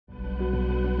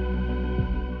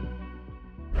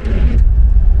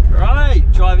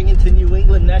driving into New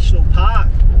England National Park.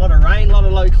 A lot of rain, a lot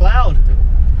of low cloud.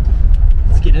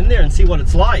 Let's get in there and see what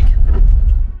it's like.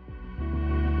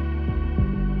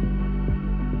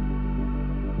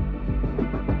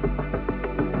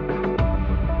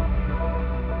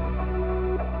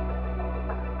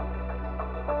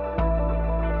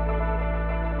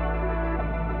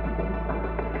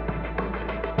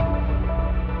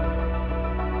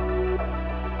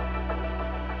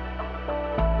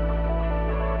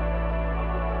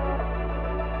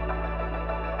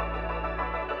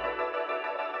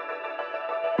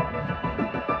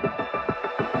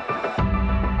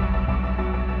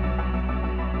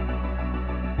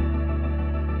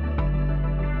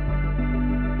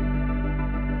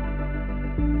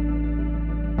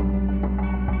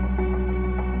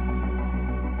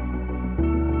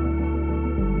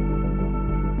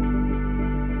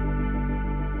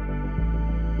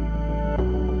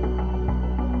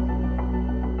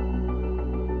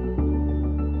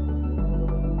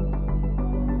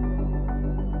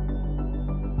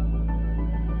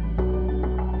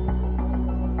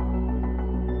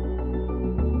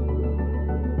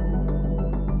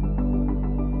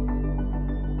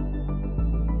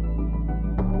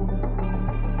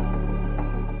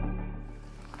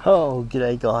 Oh,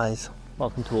 g'day guys,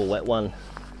 welcome to a wet one.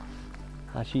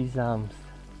 She's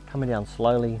coming down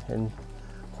slowly and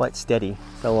quite steady,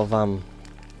 so I've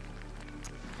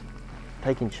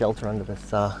taken shelter under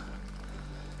this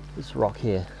this rock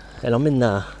here, and I'm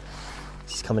in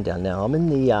she's coming down now. I'm in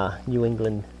the New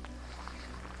England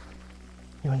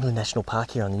National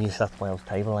Park here on the New South Wales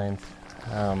Tablelands.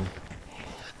 I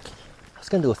was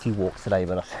going to do a few walks today,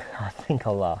 but I think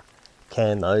I'll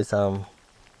can those.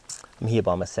 I'm here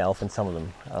by myself, and some of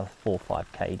them are 4 or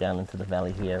 5k down into the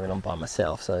valley here, and I'm by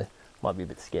myself, so it might be a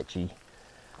bit sketchy.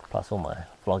 Plus all my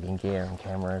vlogging gear and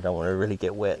camera, I don't want to really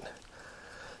get wet.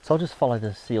 So I'll just follow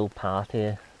the sealed path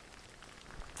here,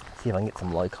 see if I can get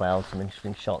some low clouds, some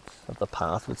interesting shots of the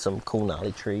path with some cool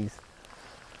gnarly trees.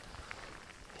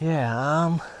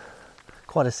 Yeah,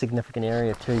 quite a significant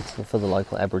area too for the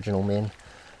local Aboriginal men,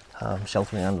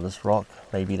 sheltering under this rock.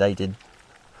 Maybe they did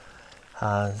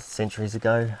centuries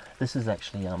ago. This is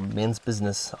actually men's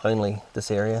business only, this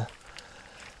area,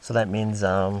 so that means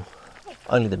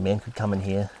only the men could come in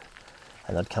here,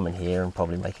 and they'd come in here and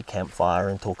probably make a campfire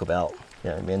and talk about, you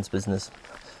know, men's business.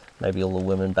 Maybe all the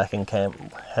women back in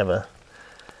camp have a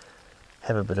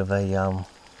bit of a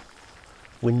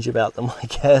whinge about them, I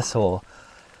guess, or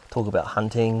talk about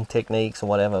hunting techniques or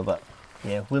whatever. But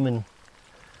yeah, women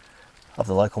of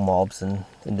the local mobs and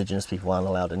Indigenous people aren't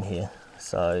allowed in here,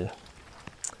 so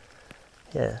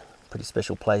yeah, pretty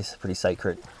special place, pretty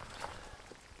sacred.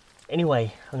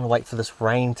 Anyway, I'm going to wait for this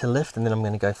rain to lift, and then I'm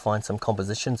going to go find some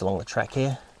compositions along the track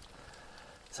here.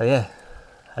 So yeah,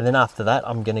 and then after that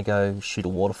I'm going to go shoot a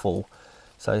waterfall.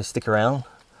 So stick around,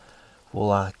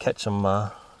 we'll catch some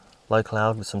low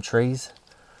cloud with some trees,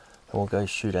 and we'll go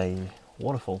shoot a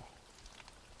waterfall.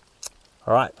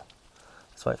 Alright,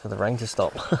 let's wait for the rain to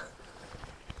stop.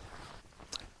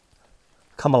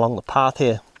 Come along the path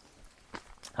here.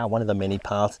 One of the many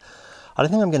paths. I don't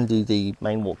think I'm going to do the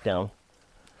main walk down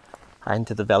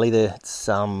into the valley there. It's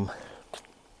had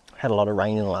a lot of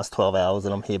rain in the last 12 hours,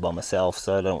 and I'm here by myself,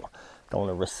 so I don't want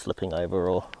to risk slipping over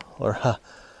or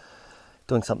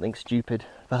doing something stupid.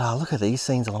 But look at these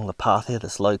scenes along the path here,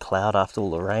 this low cloud after all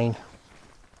the rain.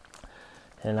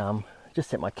 And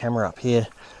just set my camera up here.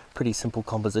 Pretty simple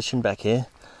composition back here.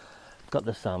 Got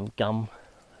this gum.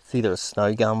 It's either a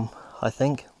snow gum, I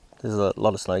think. There's a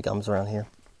lot of snow gums around here.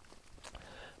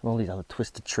 And all these other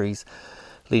twisted trees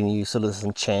leading you sort of this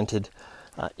enchanted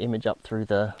image up through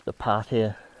the path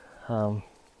here.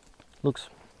 Looks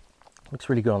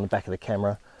really good on the back of the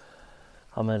camera.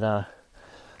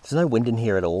 There's no wind in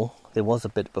here at all. There was a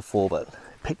bit before, but it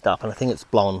picked up, and I think it's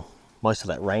blown most of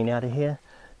that rain out of here.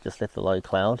 Just left the low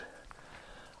cloud.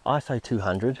 ISO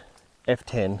 200,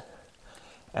 f10,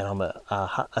 and I'm at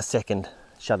a second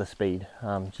shutter speed,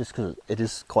 just because it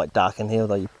is quite dark in here,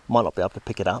 although you might not be able to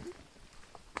pick it up.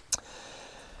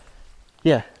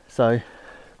 Yeah, so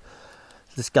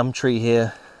this gum tree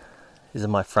here is in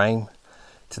my frame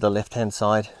to the left hand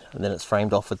side, and then it's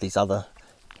framed off with these other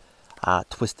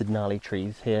twisted gnarly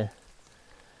trees here,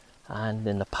 and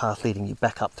then the path leading you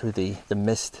back up through the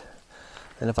mist.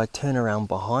 And if I turn around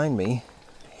behind me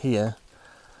here,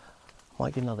 I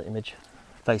might get another image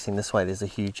facing this way. There's a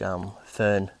huge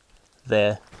fern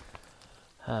there,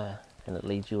 and it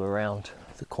leads you around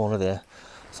the corner there.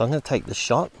 So I'm going to take the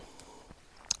shot.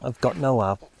 I've got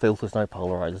no filters, no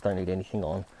polarizers, don't need anything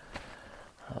on.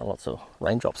 Lots of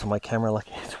raindrops on my camera, like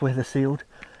it's weather sealed.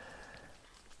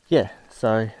 Yeah,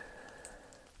 so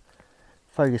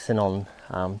focusing on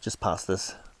just past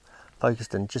this,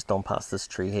 focused in just on past this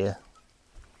tree here.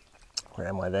 Where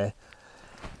am I there?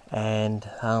 And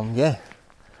yeah,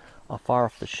 I'll fire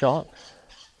off the shot,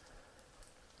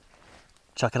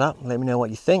 chuck it up, let me know what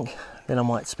you think. Then I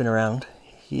might spin around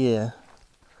here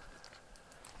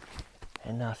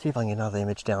and see if I can get another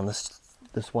image down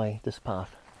this way, this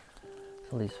path.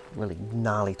 All these really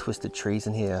gnarly twisted trees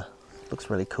in here. Looks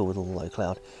really cool with a little low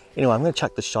cloud. Anyway, I'm going to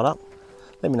chuck this shot up.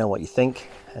 Let me know what you think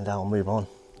and I'll move on.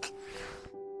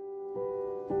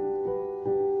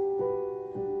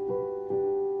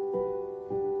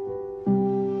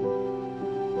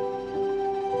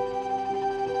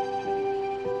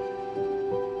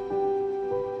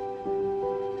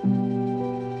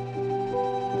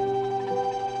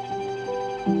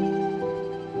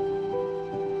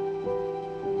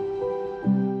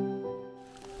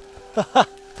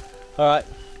 Alright,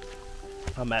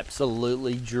 I'm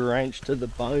absolutely drenched to the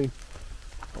bone.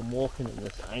 I'm walking in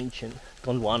this ancient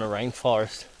Gondwana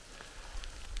rainforest.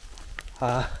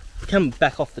 Come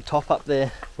back off the top up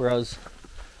there where I was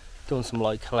doing some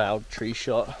low cloud tree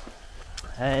shot,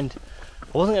 and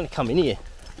I wasn't going to come in here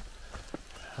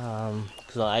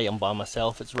because I'm by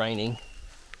myself, it's raining.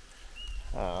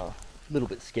 A little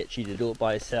bit sketchy to do it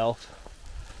by yourself,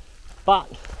 but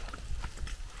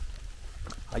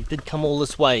I did come all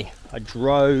this way. I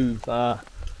drove a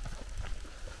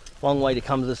long way to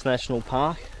come to this national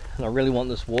park, and I really want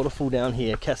this waterfall down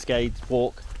here, Cascades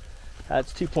Walk.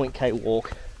 It's 2.k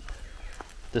walk,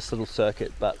 this little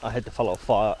circuit, but I had to follow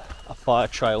a fire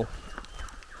trail.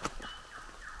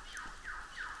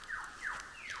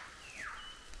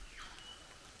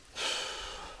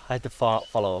 I had to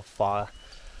follow a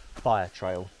fire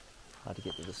trail. I had to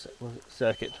get to the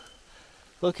circuit.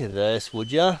 Look at this,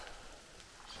 would ya?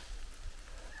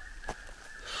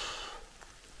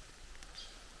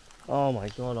 Oh my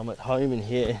god, I'm at home in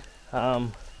here.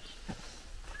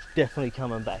 Definitely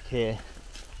coming back here.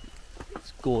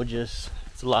 It's gorgeous,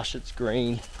 it's lush, it's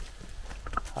green.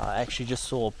 I actually just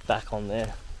saw back on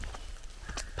there,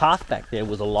 path back there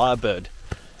was a lyrebird.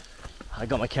 I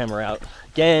got my camera out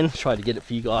again, tried to get it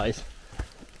for you guys,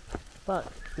 but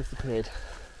disappeared.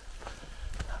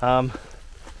 There's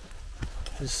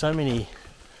so many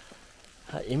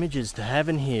images to have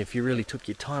in here if you really took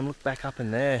your time. Look back up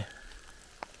in there.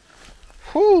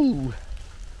 Whoo!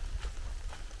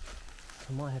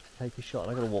 I might have to take a shot.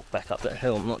 I gotta walk back up that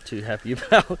hill. I'm not too happy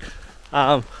about.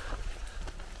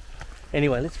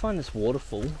 Anyway, let's find this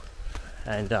waterfall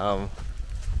and try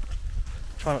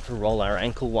not to roll our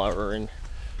ankle while we're in.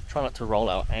 Try not to roll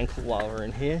our ankle while we're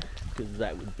in here, because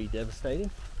that would be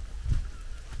devastating.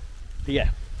 But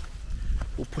yeah,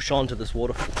 we'll push on to this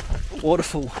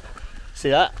waterfall. See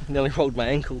that? Nearly rolled my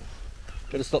ankle.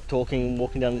 Gotta stop talking and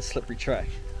walking down this slippery track.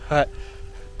 All right.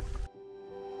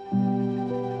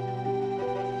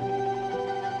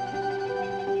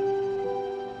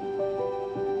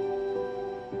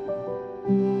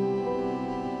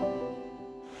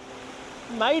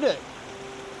 Made it.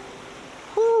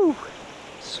 Whew.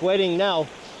 Sweating now,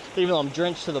 even though I'm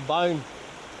drenched to the bone.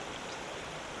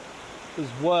 It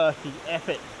was worth the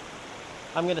effort.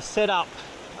 I'm going to set up,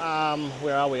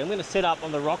 where are we? I'm going to set up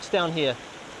on the rocks down here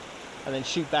and then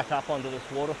shoot back up onto this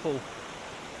waterfall.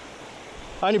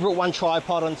 I only brought one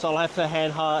tripod on, so I'll have to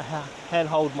hand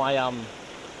hold my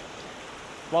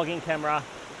vlogging camera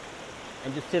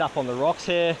and just sit up on the rocks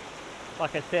here.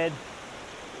 Like I said,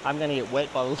 I'm going to get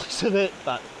wet by the looks of it,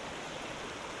 but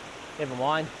never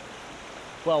mind.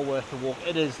 Well worth the walk.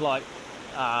 It is like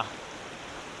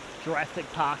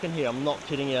Jurassic Park in here, I'm not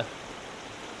kidding you.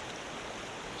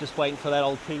 Just waiting for that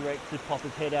old T-Rex to pop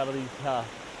his head out of these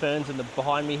ferns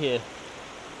behind me here.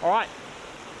 Alright,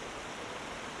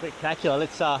 spectacular.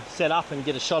 Let's set up and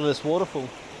get a shot of this waterfall.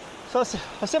 So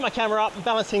I set my camera up, I'm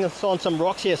balancing on some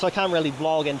rocks here, so I can't really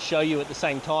vlog and show you at the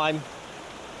same time.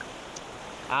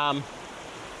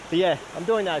 But yeah, I'm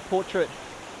doing a portrait.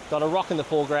 Got a rock in the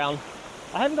foreground.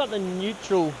 I haven't got the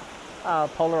neutral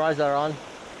polarizer on,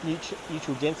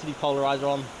 neutral density polarizer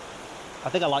on. I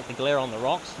think I like the glare on the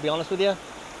rocks, to be honest with you.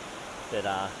 But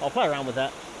I'll play around with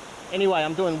that. Anyway,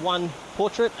 I'm doing one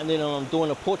portrait and then I'm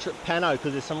doing a portrait pano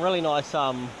because there's some really nice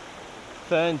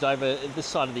ferns over this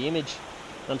side of the image.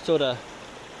 And I'm sort of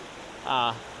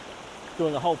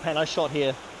doing a whole pano shot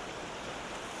here.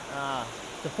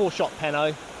 It's a 4-shot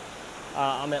pano.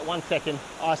 I'm at 1 second,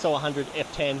 ISO 100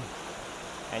 f10,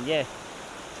 and yeah,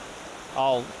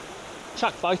 I'll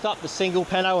chuck both up, the single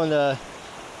pano and the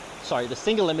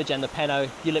single image and the pano.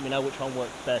 You let me know which one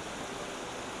works best.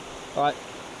 All right,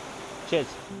 cheers.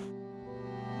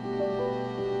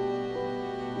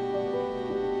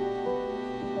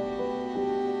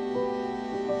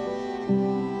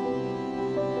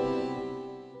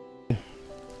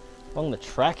 along the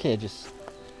track here, just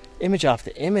image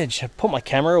after image. I put my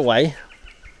camera away,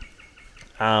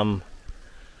 and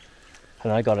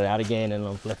I got it out again and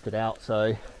I've left it out.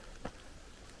 So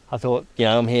I thought, you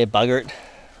know, I'm here, bugger it.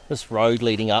 This road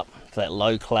leading up to that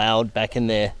low cloud back in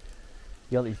there,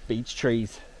 you got these beech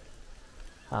trees,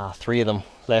 3 of them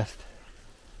left.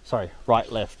 Sorry,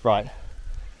 right, left, right.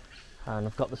 And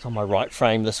I've got this on my right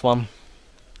frame, this one,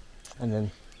 and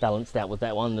then balanced out with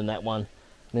that one and that one,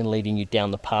 and then leading you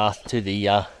down the path to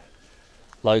the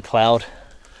low cloud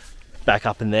back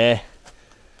up in there.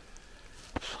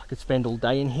 I could spend all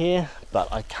day in here,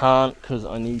 but I can't because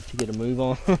I need to get a move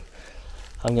on.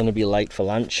 I'm going to be late for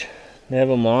lunch.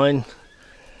 Never mind.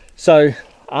 So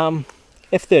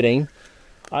F13,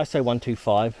 ISO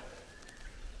 125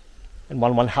 and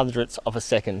 1/100th of a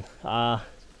second. A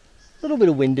little bit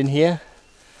of wind in here.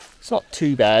 It's not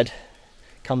too bad.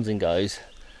 Comes and goes.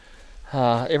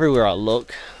 Everywhere I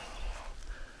look,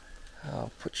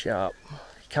 I'll put you up.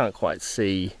 You can't quite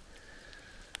see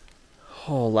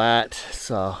all that.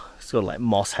 So it's got like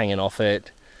moss hanging off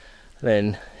it.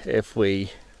 Then if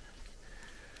we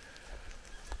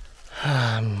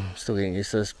still getting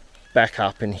used to this, back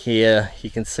up in here, you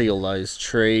can see all those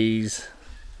trees.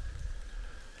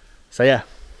 So yeah,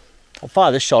 I'll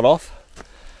fire this shot off,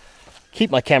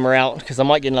 keep my camera out because I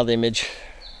might get another image.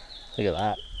 Look at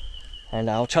that. And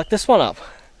I'll chuck this one up,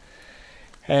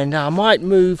 and I might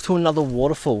move to another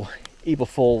waterfall, Eber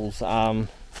Falls. Don't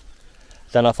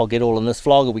know if I'll get all in this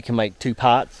vlog or we can make 2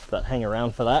 parts, but hang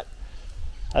around for that.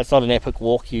 It's not an epic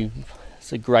walk.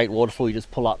 It's a great waterfall. You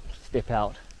just pull up, step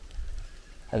out,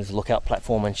 and there's a lookout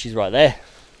platform, and she's right there.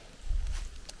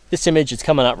 This image is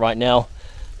coming up right now.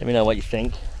 Let me know what you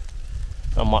think.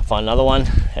 I might find another one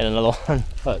and another one,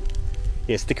 but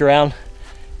yeah, stick around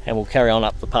and we'll carry on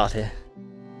up the path here.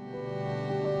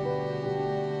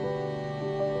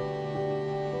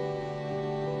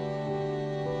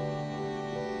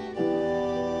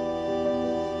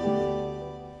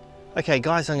 Okay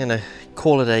guys, I'm going to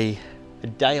call it a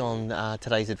day on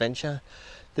today's adventure.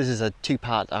 This is a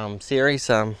 2-part series,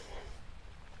 so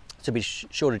be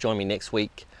sure to join me next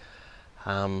week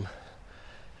on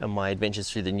my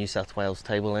adventures through the New South Wales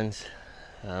tablelands,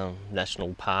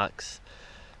 national parks,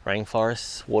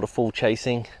 rainforests, waterfall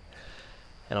chasing,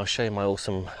 and I'll show you my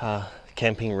awesome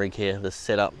camping rig here, this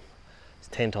setup. It's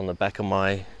tent on the back of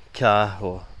my car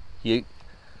or ute.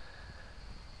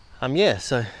 Yeah,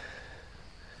 so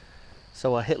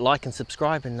hit like and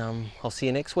subscribe, and I'll see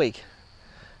you next week.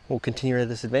 We'll continue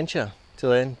this adventure. Till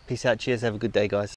then, peace out, cheers, have a good day guys.